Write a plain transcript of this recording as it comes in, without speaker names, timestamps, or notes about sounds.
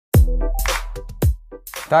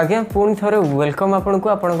तो आज्ञा पुणी थे वेलकम आपन को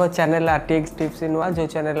आपन चैनल आरटीएक्स टिप्स नुआ जो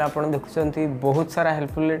चैनल आप देखुं बहुत सारा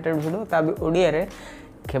हेल्पफुल रिलेटेड वीडियो ता भी ओडिया रे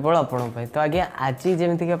केवल आपण तो आज्ञा आज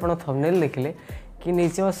जमीक आप थंबनेल देखिले कि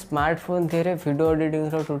निज स्मार्टफोन थे वीडियो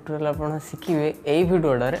एडिटिंग ट्यूटोरियल आप शिखिए यही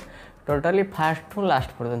वीडियोटारे टोटाली फास्ट टू लास्ट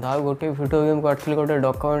पर्यंत आ गोटे वीडियो भी करी गोटे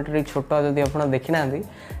डॉक्यूमेंटरी छोट जदि आप देखी ना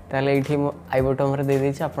ताले ये आई बटन में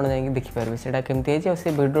देदेछि आप देखिपारे से केमती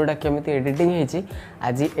से वीडियोटा केमती एडिटिंग होती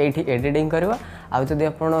आज ये एडिटिंग करवा आ जदि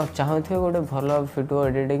आप चाहूथे गोटे भल वीडियो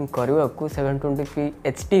एडिटिंग करने को 720p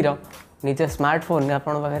HD निज स्मार्टफोन ने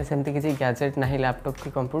आपन पाखे सेमती किसी गैजेट ना लैपटॉप कि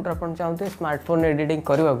कंप्यूटर आप चाहते स्मार्टफोन एडिटिंग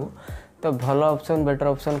करने को तो भल ऑप्शन बेटर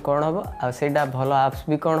ऑप्शन कौन हम आईटा भल एप्स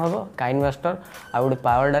भी कौन हम काइनमास्टर आ गोटे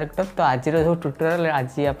पावर डायरेक्टर तो आज जो ट्यूटोरियल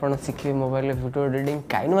आज आप शिखिए मोबाइल वीडियो एडिटिंग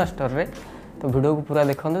काइनमास्टर रे तो वीडियो को पूरा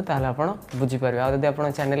देखते ताहले आप बुझीपारे आदि आप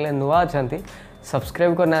चैनल नुआ अच्छा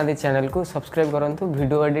सब्सक्राइब करना चैनल को सब्सक्राइब करूँ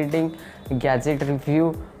video editing gadget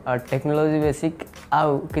review technology basic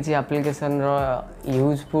आउ किसी एप्लिकेशन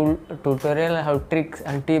यूजफुल ट्यूटोरियल आउ ट्रिक्स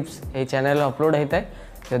एंड टिप्स ये चैनल अपलोड होता है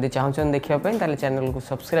जदि चाहूँ देखापी ताले चैनल को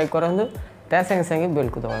सब्सक्राइब करूँ ता संगे संगे बेल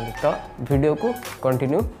को दबातु तो वीडियो को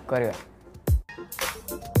कंटिन्यू करवा।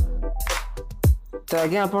 तो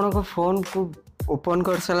आज्ञा आपण फोन को ओपन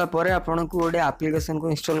कर सारा पर आपन को गोटे एप्लिकेशन को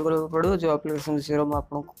इंस्टॉल करने पड़ो जो एप्लिकेशन विषय में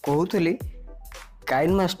आपको कहूली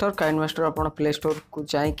काइनमास्टर आप प्ले स्टोर को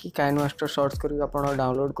जाकि काइनमास्टर सर्च करके आप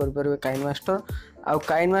डाउनलोड करेंगे काइनमास्टर आउ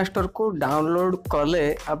काइनमास्टर को डाउनलोड कले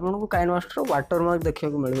आपन को काइनमास्टर वाटरमार्क देखा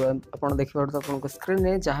मिले आप देखिए आपको स्क्रीन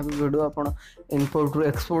में जहाँ भी वीडियो आप इनपोर्ट रू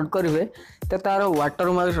एक्सपोर्ट करेंगे तो तार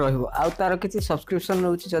वाटरमार्क रहा तार किसी सब्सक्रिप्शन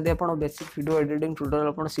रोचे जदि आप बेसिक वीडियो एडिटिंग ट्यूटोरियल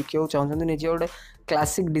आप शिखा चाहते निजे गोटे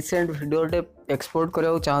क्लासिक डिसेंट वीडियोटे एक्सपोर्ट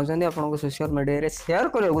करने चाहते आपको सोशल मीडिया शेयर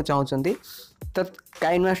करने चाहते तो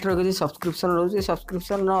काइनमास्टर किसी सब्सक्रिप्शन रोचे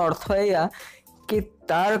सब्सक्रिप्शन अर्थ या कि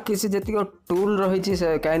तार किसी जी टूल रही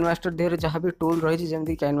काइनमास्टर देहरे जहाँ भी टूल रही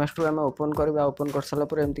जमी काइनमास्टर आम ओपन करवा ओपन कर सारा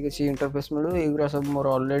पर एमती किसी इंटरफेस मिलू युरा सब मोर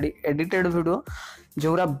ऑलरेडी एडिटेड वीडियो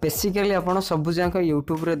जोरा बेसिकली आप सब जाक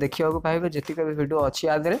यूट्यूब रे देखा पाइबे जितक भी वीडियो अच्छी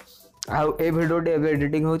आदि आउ ए वीडियोटे एवं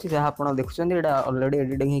एडिटिंग होती जहाँ आप देखुं ऑलरेडी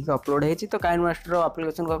एडिटिंग होकर अपलोड होती तो काइनमास्टर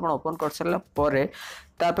एप्लिकेशन को आप ओपन कर सारा पर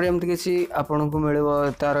तापर एमती किसी आपन को मिल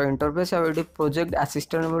तार इंटरफेस आ प्रोजेक्ट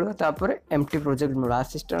आसिस्टेंट मिले तापर एमटी प्रोजेक्ट मिले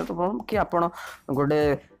आसिस्टेंट कि आप गोटे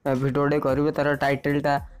वीडियोटे करेंगे तार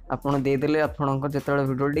टाइटलटा आपड़ देदेले आपंकर जो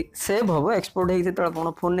वीडियोटी सेव हम एक्सपोर्ट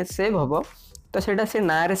हो फोन में सेव हम तो सेटा से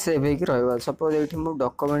ना रे सेव हो सपोज ये मुझे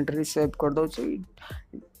डॉक्यूमेंटरी सेव कर दूसरी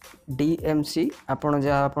DMC आपड़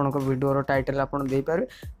जहाँ आपण वीडियो टाइटल आपड़ दे पारे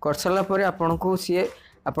कर सारा पर आपन को सी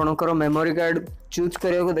आपणकर मेमोरी कार्ड चूज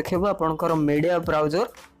करने को देखो आपणकर मीडिया ब्राउजर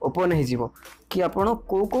ओपन हो कि आपड़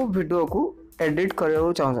को वीडियो को एडिट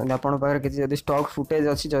करने चाहते आपन पाखे किसी जब स्टॉक फुटेज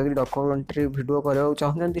अच्छी जब डॉक्यूमेंट्री वीडियो करने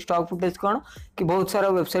चाहते स्टॉक फुटेज कौन कि बहुत सारा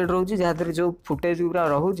वेबसाइट रोचे जहाँ जो फुटेज गुरा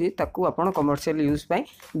रोचे आप कमर्शियल यूज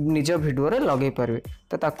निज वीडियो लगे पारे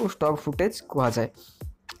तो स्टॉक फुटेज कहुए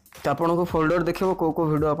तो आपन को फोल्डर देखो को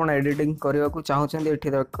वीडियो आप एडिटिंग करने को चाहते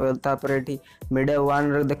ये मीडिया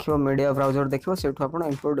वन देखो मीडिया ब्राउजर देखो से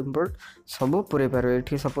इंपोर्ट सब पूरे पारे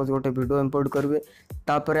ये सपोज गोटे वीडियो इंपोर्ट करेंगे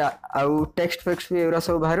तापर आउ टेक्स्ट फेक्स्ट भी एरा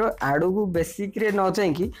सब बाहर आड़ को बेसिक रे न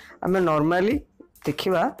जाकि आम नॉर्मली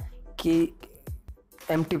देखा कि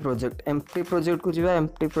एमटी प्रोजेक्ट को जीवा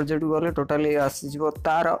एमटी प्रोजेक्ट को गले टोटाली आसीजो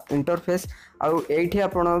तार इंटरफेस आउ एठी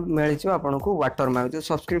आपण मिल आपन को वाटरमार्क जो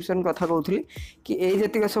सब्सक्रिप्शन कथा कहूली कि ये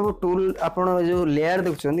जतिक सब टूल आपन जो लेयर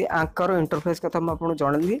देखुं आंकर इंटरफेस कथा मुझे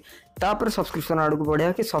जनइली तापर सब्सक्रिप्शन आड़ को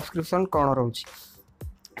बढ़िया कि सब्सक्रिप्शन कौन रोचे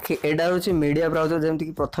कि एटा हूँ मीडिया ब्राउजर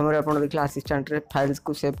जमीक प्रथम आप देखिए आसिस्टेंट फाइल्स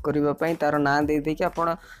को सेव करने तार ना दे कि आप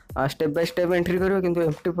स्टेप बाय स्टेप एंट्री करेंगे किंतु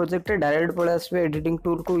एमटी प्रोजेक्ट डायरेक्ट पड़े आसवे एडिटिंग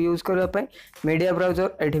टूल को यूज करने मीडिया ब्राउजर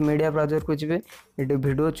ये मीडिया ब्राउजर को जी ये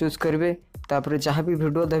वीडियो चूज करेंगे तापर जहाँ भी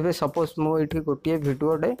वीडियो देवे सपोज मुझे गोटे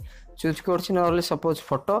वीडियोटे चूज कर सपोज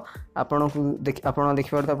फोटो आपन देखिए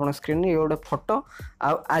आप स्क्रीन ये गोटे फोटो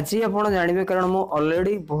आज आप जानवे कारण मुझे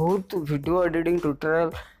ऑलरेडी बहुत वीडियो एडिटिंग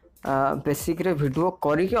ट्यूटोरियल बेसिक रे वीडियो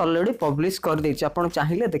करके ऑलरेडी पब्लिश कर देछि आपण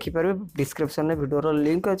चाहिए देखिपारे डिस्क्रिप्शन में वीडियो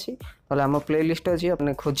लिंक अच्छी ना आम प्ले लिस्ट अच्छी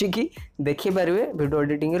अपने खोजिकी देखिपारे वीडियो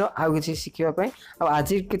एडिटिंग आउ किसी शिखापी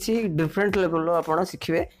आज किसी डिफरेंट लेवल आप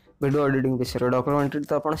शिखे वीडियो एडिटिंग विषय डॉक्यूमेंट्री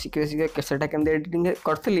तो आप शिखे कैसेटा केमती एडिटिंग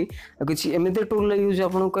करी किसी एमती टूल यूज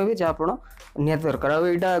आपको कहे जहाँ आप निहत दरकार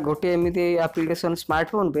आईटा गोटे एमती एप्लिकेशन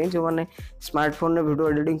स्मार्टफोन पे जो मैंने स्मार्टफोन में वीडियो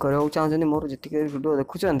एडिटिंग करने चाहते मोर जी वीडियो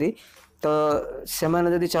देखुं तो से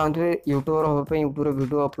जब चाहते यूट्यूबर हाँपे यूट्यूब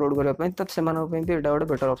वीडियो अपलोड करने तो से भी यहाँ गोटे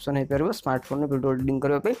बेटर ऑप्शन हो पार स्मार्टफोन वीडियो एडिटिंग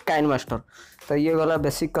करने काइनमास्टर। तो ये गला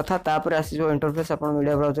बेसिक कथा। तापर आसीजो इंटरफेस आप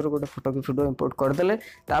मीडिया ब्राउजर गोटे फोटो की वीडियो इंपोर्ट करदे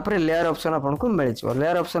तापर लेयर ऑप्शन आपको मिल जाए।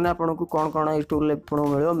 लेयर ऑप्शन आपको कौन कौन ये टूल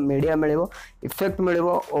मिल मीडिया मिल इफेक्ट मिल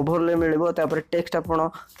ओवरले मिल टेक्स्ट आपन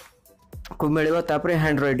को मिल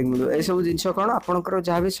हैंड राइटिंग मिल यह सब जिन कौन आपंकर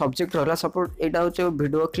जहाँ भी सब्जेक्ट रहा सपोज यहाँ हूँ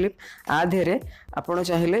वीडियो क्लिप आधे आप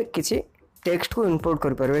चाहिए किसी टेक्स्ट को इंपोर्ट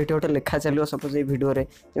करेंगे ये गोटे लेखा चलो सपोज ये वीडियो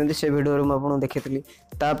जमी से वीडियो मुझे देखी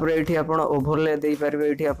तापर ये आप ओवरले दे पारे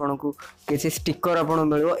ये आपन को किसी स्टिकर आप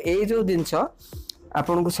मिल यही जो जिनस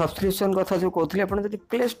आपन को सब्सक्रिप्शन कथा जो कहते हैं जब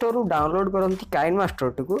प्ले स्टोर रू डाउनलोड करती काइनमास्टर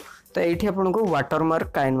टी को तो ये आपन को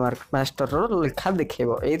वाटरमार्क काइनमास्टर लेखा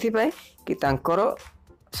देखेब ये कि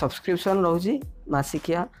सब्सक्रिप्शन रोचे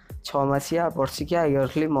मसिकिया 6 मासिया वर्षिकिया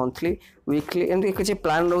इयरली मंथली वीकली एमती किसी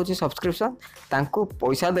प्लान रोचे सब्सक्रिप्शन तांको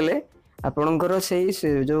पैसा देले आपणकर से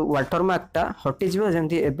जो वाटरमार्कटा हटिଯିବ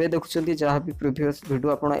जमी एबे देखुं जहाँ भी प्रिवियस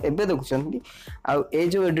वीडियो आप देखुं आउ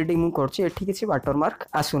जो एडिटिंग मुझे किसी वाटरमार्क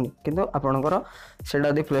आसुनी किंतु आपणकर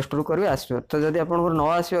से प्ले स्टोर करेंगे आसो तो जब आप न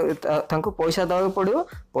आसो पैसा देवा पड़ो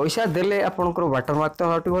पैसा देले आपणकर वाटरमार्क तो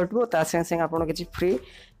हटो संगे संगे आप किसी फ्री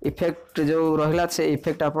इफेक्ट जो रहा से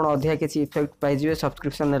इफेक्ट आप अधिका किसी इफेक्ट पाइबे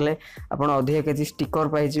सब्सक्रिप्शन नेले आप अधिका किसी स्टिकर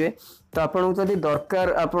पाइबे। तो आपको जब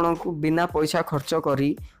दरकार आपन को बिना पैसा खर्च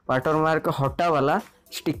करी वाटरमार्क हटा वाला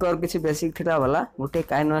स्टिकर किसी बेसिक थिला वाला गोटे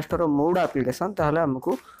काइनमास्टर मोड एप्लिकेशन ताहले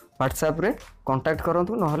हमको व्हाट्सएप रे कांटेक्ट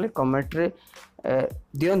करंतु नहले कमेंट रे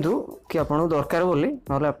दियंतु कि आपन दरकार बोली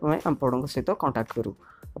नहले आपन सहित कांटेक्ट करू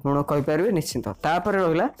आपन कहि पारबे निश्चित। तापर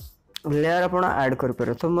रहिला लेयर आप ऐड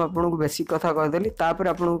करें तो मुझे आपको बेसिक कथा कहदेली तापर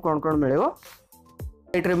आपको कौन कौन मिले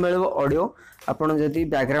मिल ऑडियो आपड़ जदि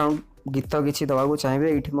बैकग्राउंड गीत किसी दवाक चाहिए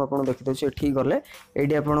ये मुझे देखीदे ये गले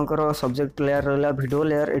ये आपंकर सब्जेक्ट लेयर रहा वीडियो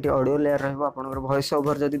लेयर ये ऑडियो लेयर रहा वॉइस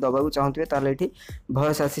ओवर जब दवाक चाहते हैं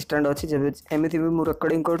वॉइस असिस्टेंट अच्छी जब एमती भी मुझे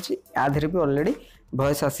रेकर्डिंग कर भी ऑलरेडी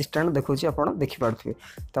वॉइस असिस्टेंट देखुँ आप देखिपे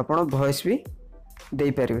तो आप वॉइस भी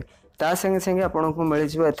दे पारे ता संगे संगे आपको मिल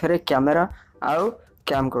जाए कैमेरा आउ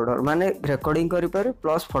कैमकोडर माने रेकर्डिंग करें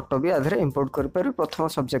प्लस फोटो भी आधे इंपोर्ट करें प्रथम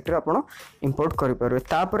सब्जेक्ट आप इंपोर्ट करें।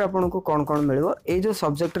 तापर आपको कौन कौन मिल ये जो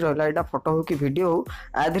सब्जेक्ट रहा यहाँ फोटो हो कि वीडियो हो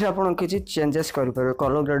आधे आप किसी चेंजेस करें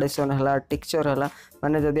कलर ग्रेडेसन है टेक्सचर है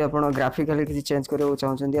माने जदि आप ग्राफिकली किसी चेंज करने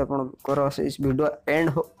चाहते आपंकर वीडियो एंड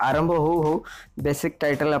हो आरंभ हो बेसिक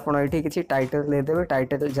टाइटल आप किसी टाइटल देदेवे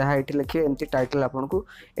टाइटल जहाँ ये लिखे एमती टाइटल आपको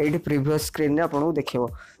ये प्रीवियस स्क्रीन में आपको देखो।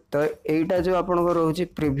 तो यहीटा जो आपंकर रोचे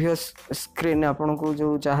प्रीवियस स्क्रीन आपन को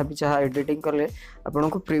जो जहाँ भी जहाँ एडिटिंग कले आपन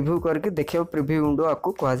को प्रिव्यू करके देखिए प्रिव्यू विंडो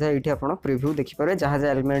आपको कहुए ये आप प्रिव्यू देखिपारे जहाँ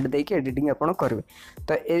जहाँ एलिमेंट देके एडिटिंग आपन करेंगे।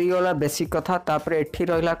 तो यही गला बेसिक कथा। तापर एठी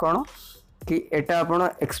रहिला कौन कि एटा आपन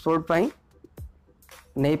एक्सपोर्ट पाई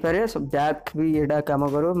नहीं पारे बैक भी एटा काम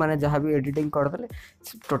करो माने जहाँ भी एडिटिंग करदे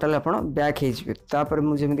टोटाल आप बैक हो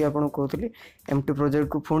मुझे आपको कहती एमटी प्रोजेक्ट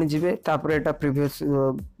को पुणी जी तापर एटा प्रीवियस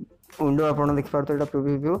विंडो आप देखिपार तो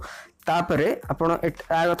प्रिव्यू तापर आपड़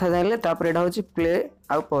कथा जानले तापर यहाँ हूँ प्ले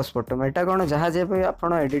आउ पॉज बटन यहाँ कौन जहाँ जब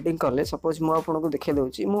आप एडिटिंग कले सपोज मुझे देखा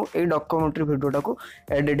दूसरी मुझे डॉक्यूमेंट्री वीडियोटा को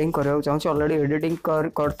एडिटिंग करने चाहिए ऑलरेडी एडिटिंग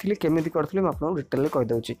करी केमी करी मुझे डिटेल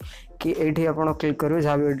कहीदे कि ये आप क्लिक करेंगे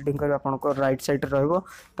जहाँ भी एडिटिंग करेंगे आप राइट साइड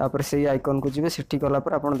रहा से आइकन को जी से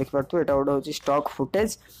गलापर आप देखिपारे यहाँ गोटे हूँ स्टॉक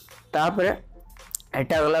फुटेज तापर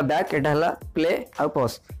एटा गला बैक एटा हला प्ले आ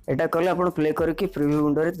पॉज एटा कले आपण प्ले करके प्रीव्यू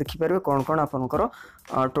विंडो रे देखि पारबे कोन कोन आपनकर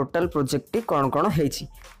टोटल प्रोजेक्ट कोन कोन हेछि।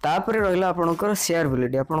 तापर रहिला आपनकर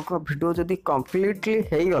शेयरबिलिटी आपनकर वीडियो जदी कंप्लीटली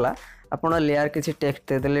हेइ गला आपण लेयर किसी टेक्स्ट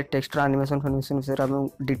दे देले टेक्स्ट एनिमेशन फैनिमेशन विषय हम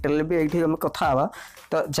डिटेल भी एठी हम कथा आवा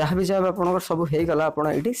तो जहाँ भी जहाँ आपनकर सब हेइ गला आपण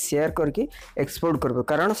एठी शेयर करके एक्सपोर्ट करबे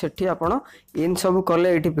कारण सेठी आपण इन सब कले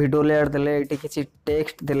एठी वीडियो लेयर देले एठी किसी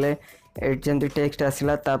टेक्स्ट देले जमी टेक्स्ट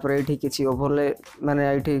आसला ये किसी ओवरले माने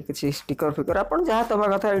ये किसी स्टिकर फिकर आप जहाँ दवा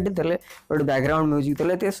कथा ये देले गोटे बैकग्राउंड म्यूजिक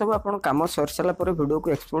देले ये सब आप कम सर सारापर वीडियो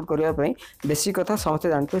को एक्सपोर्ट करने बेसिक कथा समस्त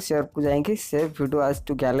जानते शेयर को जाकि सेव वीडियो आज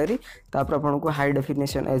टू गैलरी तापर आपको हाई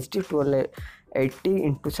डेफिनेशन HD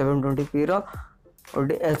 1280x720p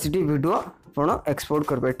गोटे HD वीडियो आप एक्सपोर्ट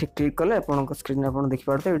करेंगे ठीक क्लिक कले आप स्क्रीन आप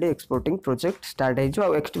देखिपारे ये एक्सपोर्टिंग प्रोजेक्ट स्टार्ट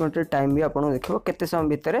हो एस्टिमेटेड टाइम भी आपको देखो केते समय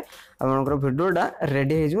भितर आपंकर वीडियोटा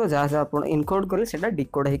रेडी हो जहाँ जहाँ आप इनकोड कले से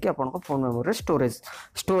डिकोड होकर फोन मेमोरी स्टोर हो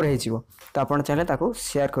तो आप चाहिए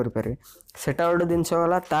शेयर करेंगे सेटा गोटे जिनस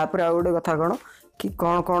गला तापर आ गोटे कथा कौन कि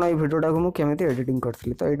कौन कौन ये वीडियोटा को मुझे एडिटिंग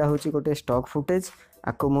करी तो यहाँ हूँ गोटे स्टॉक फुटेज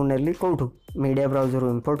आपको मुझे नेली कौटू मीडिया ब्राउजर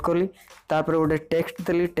इंपोर्ट कली तापर गोटे टेक्स्ट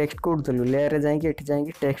देली टेक्स्ट कोड देलु लेयर जाइए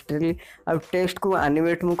टेक्स्ट देली आ टेक्स्ट को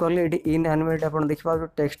एनिमेट मु कली ये इन एनिमेट आप देखिए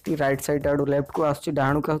टेक्स्ट टेक्स्ट राइट साइड आड़ लेफ्ट को आसुची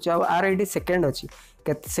डाणु को आउची आर ये सेकेंड अच्छी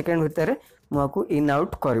केते सेकेंड भितर मुझे इन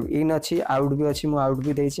आउट करी इन अच्छी आउट भी अच्छी आउट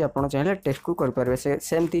भी देती आप चाहिए टेक्स्ट को करें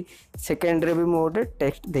सेमती सेकेंड रे भी मुझे गोटे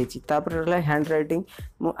टेक्स्ट देती रहा हैंड रईटिंग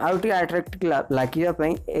मुझे अट्राक्टिव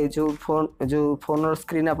लगे जो फोन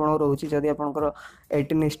स्क्रीन आप रोचे जदि आप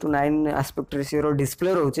 18:9 आस्पेक्ट रेशियो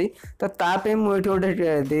डिस्प्ले रोचे तो तापे मुझे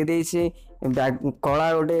गोटे दे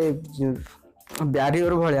कला गोटे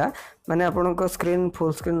ब्यारियर भाया माने आपन स्क्रीन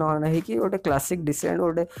फुल स्क्रीन न कि गोटे क्लासिक डिसेंट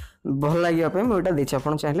गोटे भल लगे मुझे देती आप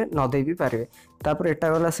चाहिए न दे भी पारे तापर एटा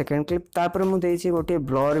गला सेकेंड क्लिप तापर मुझे गोटे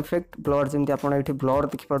ब्लर इफेक्ट ब्लर जमी आप ब्लर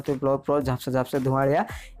देखिपे ब्लर ब्लर झापसा झापसा धुआलिया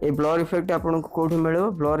ये ब्लर इफेक्ट आपको कौटी मिल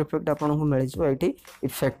ब्लर इफेक्ट आपको मिल जाए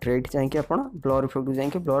इफेक्ट ये जाकि आप ब्लर इफेक्ट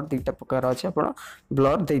जाकि ब्लर दुईटा प्रकार अच्छे आप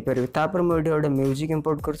ब्लर दे पारे तापर मुझे गोटे म्यूजिक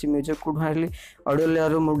इंपोर्ट कर म्यूजिक को आनी ऑडियो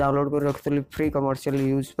लेयर मुझे डाउनलोड कर रखी फ्री कमर्शियल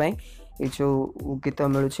यूज ये जो गीत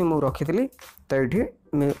मिलूँ मुझे रखी तो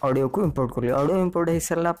ये ऑडियो को इंपोर्ट कली ऑडियो इंपोर्ट हो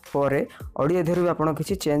सारा पर ऑडियो देहर भी आप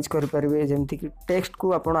किसी चेंज करेंगे जमती कि टेक्स्ट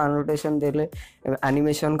को आप एनोटेशन देले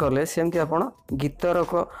एनिमेशन कले सेमती आप गीतर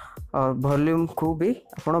वॉल्यूम को भी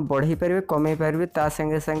आप बढ़ाई पारे कमे पारे ता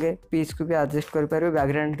संगे संगे पिच को भी एडजस्ट करेंगे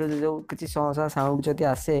बैकग्राउंड जो किसी सहसा साउंड जदि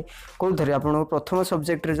आसे कौन थे आप प्रथम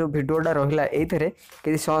सब्जेक्ट जो भिडियोटा रहा ये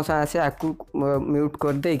किसी सहसा आसे आपको म्यूट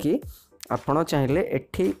कर देकी आपड़ चाहिए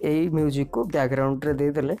एठी यही म्यूजिक को बैकग्राउंड रे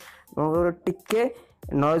देदेले टिके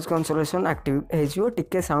नॉइज कैंसलेशन एक्टिव हो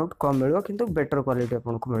टिके साउंड कम मिल किंतु बेटर क्वालिटी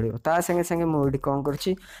आपको मिल संगे संगे मुझे कौन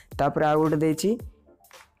कर आ गोटे देती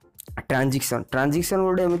ट्रांजिक्शन ट्रांजिक्शन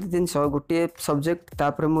गोटे एमती जिनस गोटे सब्जेक्ट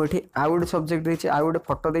तापर मुझे आ गोटे सब्जेक्ट देती आ गोटे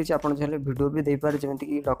फोटो देती आप चाहिए वीडियो भी दे पारे जमीन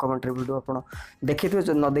कि डॉक्यूमेंट्री वीडियो आप देखी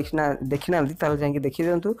न देखी ना जाकि देखी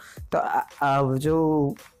दिंतु तो जो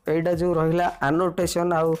यहाँ जो रहा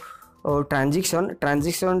एनोटेशन आउ ट्रांजिक्शन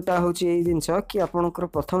ट्रांजिक्शनटा हूँ ये जिनस कि आपंकर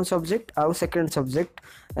प्रथम सब्जेक्ट आउ सेकेंड सब्जेक्ट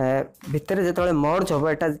भितर जो मर्ज हम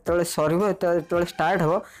यहाँ जो सर स्टार्ट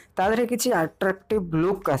हम तादे किसी अट्राक्टिव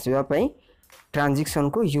लुक आसवाई ट्रांजिक्शन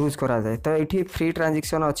को यूज करा जाए तो ये फ्री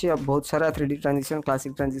ट्रांजिक्शन अच्छी बहुत सारा 3D transition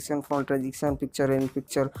classic transition font transition picture in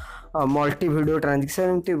picture multi video transition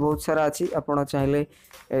एमती बहुत सारा अच्छी आप चाहिए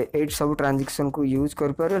ये सब ट्रांजिक्शन को यूज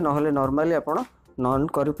करें ना नॉर्मली आप नॉन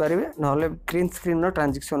करें ना ग्रीन स्क्रीन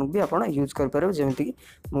ट्रांजिक्शन भी आप यूज करें जमीक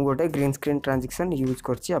मुझे गोटे ग्रीन स्क्रीन ट्रांजिक्शन यूज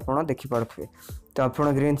कर देखिपे तो आप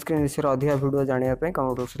ग्रीन स्क्रीन विषय अधिक वीडियो जानापी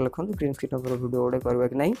कमेंट बॉक्स लिखूँ ग्रीन स्क्रीन वीडियो गोटे करवा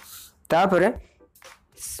कि नहीं तापर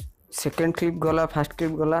सेकेंड क्लिप गला फास्ट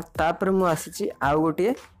क्लिप गला तापर मु आसी आउ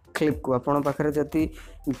गोटे क्लिप को आपण पाखरे जति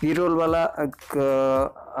बीरोल वाला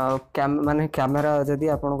माने कैमेरा जदि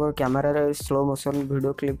आपण कैमेरा रे slow motion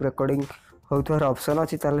video clip recording होथार option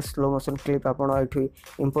अच्छी ताले स्लो मोशन क्लिप आपण एठी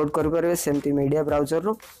इंपोर्ट करि परबे सेमती media browser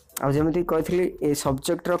row uh जेमती कहथली a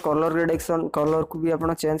subject row colour gradation colour को भी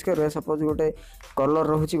आपण चेंज करबे सपोज गोटे कलर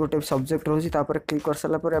रहउची गोटे सब्जेक्ट रहउची तापर क्लिक कर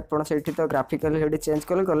साला पर आपण सेठी तो ग्राफिकली हेडी चेंज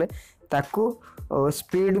कले ताकू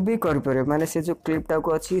स्पीड भी कर परबे माने से जो क्लिपटा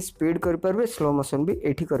को अच्छी स्पीड कर परबे स्लो मोशन भी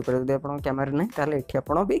एठी कर परबे जदि आपण कैमरा नहीं ताले एठी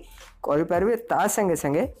आपण भी कर परबे ता संगे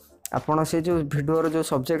संगे आपड़ से जो वीडियो जो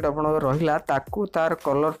सब्जेक्ट आप रहा ताकू तार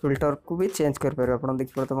कलर फिल्टर को भी चेंज करेंगे आप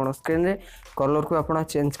देखिए तो स्क्रीन रे कलर को आप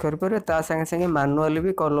चेंज करेंगे ता संगे संगे मैनुअली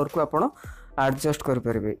भी कलर को आप एडजस्ट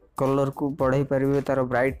करेंगे कलर को बढ़ाई पारे तार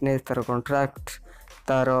ब्राइटनेस तार कंट्रास्ट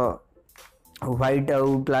तार व्हाइट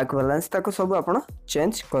आउ ब्लैक बैलेंस ताको सब आप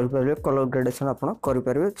चेंज करेंगे कलर ग्रेडेशन आप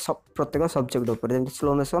करेंगे प्रत्येक सब्जेक्ट उपर जमी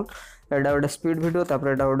स्लो मोशन एटा गोटे स्पीड वीडियो तापर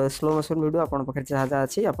एटा गोटे स्लो मोशन वीडियो आप पाखे जहाँ जहाँ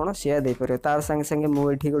अच्छी आप दे पारे तार संगे संगे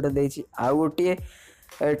मुझे गोटे देती आउ गोटे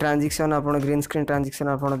ट्रांजिक्शन आप ग्रीन स्क्रीन ट्रांजिक्शन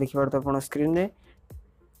आप देखिए तो स्क्रीन रे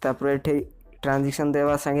तापर ये ट्रांजिक्शन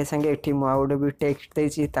देवा संगे संगे ये मुझे भी टेक्स्ट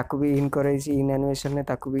देती ताकू भी इन कर इन एनिमेशन ने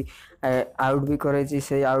ताकू भी आउट भी कर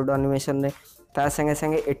आउट एनिमेशन ने ता संगे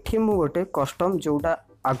संगे एठी मु गोटे कस्टम जोटा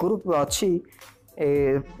आगुरु अच्छी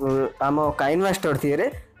आम काइनमास्टर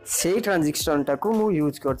थिए से ट्रांजिक्शन टाको मु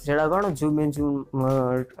यूज करते कौन zoom in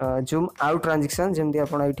zoom out transition जमी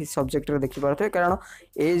आप सब्जेक्ट देखी पारे कारण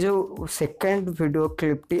ये जो सेकेंड वीडियो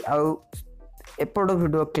क्लिप टी आउ एपट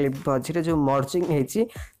वीडियो क्लिप मझे जो मर्जिंग होती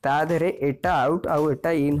तादेह एटा आउट आउ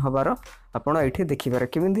एटा इन हबार आपड़ ये देखिपारे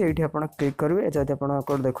केमी ये आप क्लिक करेंगे जब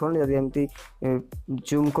आप देखो जब एमती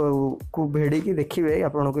जूम को भेड़ी देखिए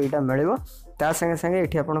आपको यहाँ मिल ता संगे संगे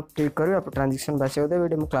ये आप क्लिक करेंगे आप ट्रांजिक्शन बासिया देवे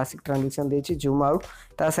ये क्लासिक ट्रांजिक्शन देती जूम आउट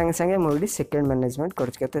ता संगे संगे मुझे सेकेंड मैनेजमेंट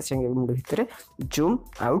करते सेकेंड भितर जूम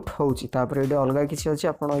आउट होपर ये अलग किसी अच्छे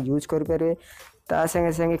आप यूज करेंगे ता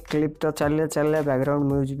संगे संगे क्लिप तो चलिए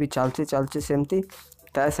बैकग्राउंड म्यूजिक भी चलती सेमती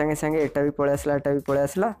ता संगे संगे एटा भी पळे आसला एटा भी पळे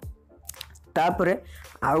आसला तापरे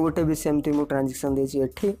आउ गोटे भी सेमती मु ट्रांजेक्शन देछि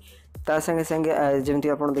एठी ता संगे संगे जेमती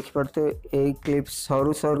आपण देखि पड़ते ए क्लिप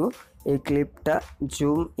सरू सरू ए क्लिपटा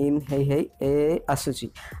जूम इन हे ए आसुची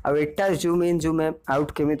आ एटा जूम इन जूम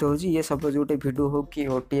आउट केमित होची ये सपोज गोटे वीडियो हो कि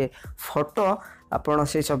गोटे फोटो आपण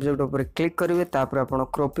से सब्जेक्ट ऊपर क्लिक करेंगे तापर आपण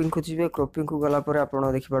क्रॉपिंग को जीवे क्रॉपिंग को गला पर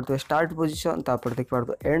आपण देखि पारतो स्टार्ट पोजीशन तापर देखि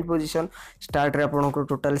पारतो एंड पोजीशन स्टार्ट रे आपण को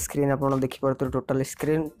टोटल स्क्रीन आपण देखि पारतो टोटल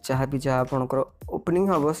स्क्रीन जहाँ भी जहाँ आपण को ओपनिंग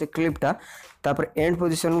हबो से क्लिपटा तापर एंड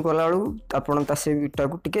पोजीशन गला बेलू आपण ता से बिटा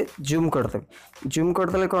को टिके जूम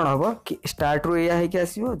करदेले कोन हबो कि स्टार्ट रो या है कि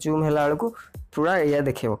आसीबो जूम हेला बेलू पूरा या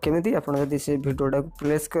देखियो केमिति आपण यदि से वीडियोटा को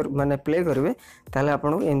प्लेस कर माने प्ले करबे ताले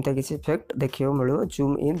आपण को एमता किसी इफेक्ट देखियो मिलबो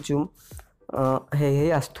जूम इन जूम हे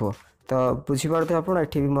आसथो तो बुझी पारते आपण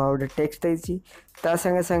एठी भी मो गोटे टेक्स्ट देछि ता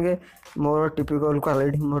संगे संगे मोर टिपिकल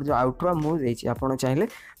क्वालिटी मोर जो आउटरो मु देछि आपण चाहिले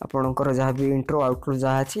आपणकर जहाँ भी इंट्रो आउटरो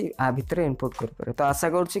जहाँ अछि आ भितर इनपुट कर पारे तो आशा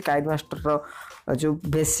करछि काइनमास्टर रो जो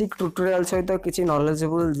बेसिक ट्यूटोरियल सहित किसी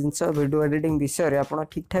नॉलेजेबल जिंस वीडियो एडिटिंग विषय रे आपण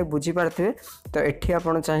ठीक ठाक बुझी पारथिबे तो एठी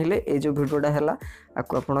आपण चाहिले ए जो वीडियोटा हैला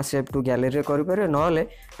आको आपण सेव टू गैलरी रे करि पारे नहले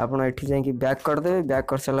आपण एठी जाई कि बैक कर देबे बैक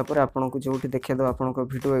कर साला पर आपण को जोठी देखै दो आपण को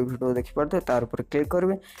वीडियो देखि पारते तार ऊपर क्लिक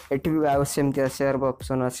करबे एठी भी आ सेमती शेयर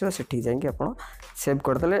ऑप्शन आसीयो सेठी जाई कि आपण सेव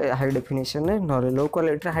कर देले हाई डेफिनेशन ने नहले लो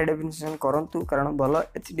क्वालिटी हाई डेफिनेशन करंतु कारण भलो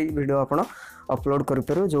एचडी वीडियो आपण अपलोड करि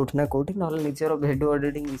पारो जोठी ना कोठी नहले निजर वीडियो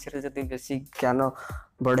एडिटिंग विषय रे जति बेसिक ज्ञान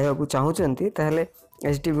बढ़ाइबा को चाहउचंती ताहले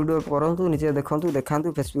एचडी वीडियो करंतु निजे देखंतु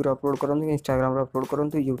देखांतु फेसबुक रे अपलोड करंतु इंस्टाग्राम रे अपलोड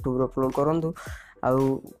करंतु यूट्यूब रे अपलोड करंतु आउ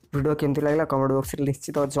वीडियो केमती लागला कमेंट बॉक्स रे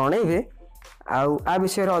निश्चित जणैबे आउ आ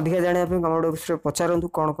विषय रे अधिक जानिया पे कमेंट बॉक्स रे पचारंतु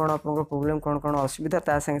कोन कोन आपन प्रॉब्लम कोन कोन असुविधा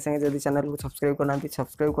ता संगे संगे जदी चैनल को सब्सक्राइब करनांती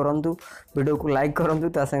सब्सक्राइब करंतु वीडियो को लाइक करंतु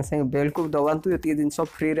ता संगे संगे बेल को दबांतु एती दिन सब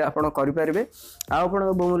फ्री रे आपन करि परिबे आ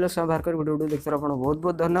आपन बहुमूल्य समय बाहर कर वीडियो देखथर आपन बहुत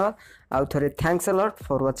बहुत धन्यवाद आउ थरे thanks a lot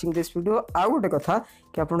for watching this video आ गोटे कथा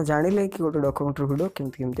कि आपन जानिले कि गोटे डॉक्यूमेंटरी वीडियो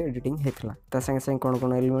केमती केमती एडिटिंग हेतला ता संगे संगे कोन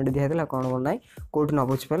कोन एलिमेंट दिया हेतला कोन कोन नै कोड न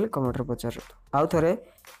बुझ पाले कमेंट रे पचार आउ थरे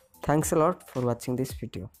thanks a lot for watching this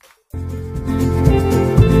video.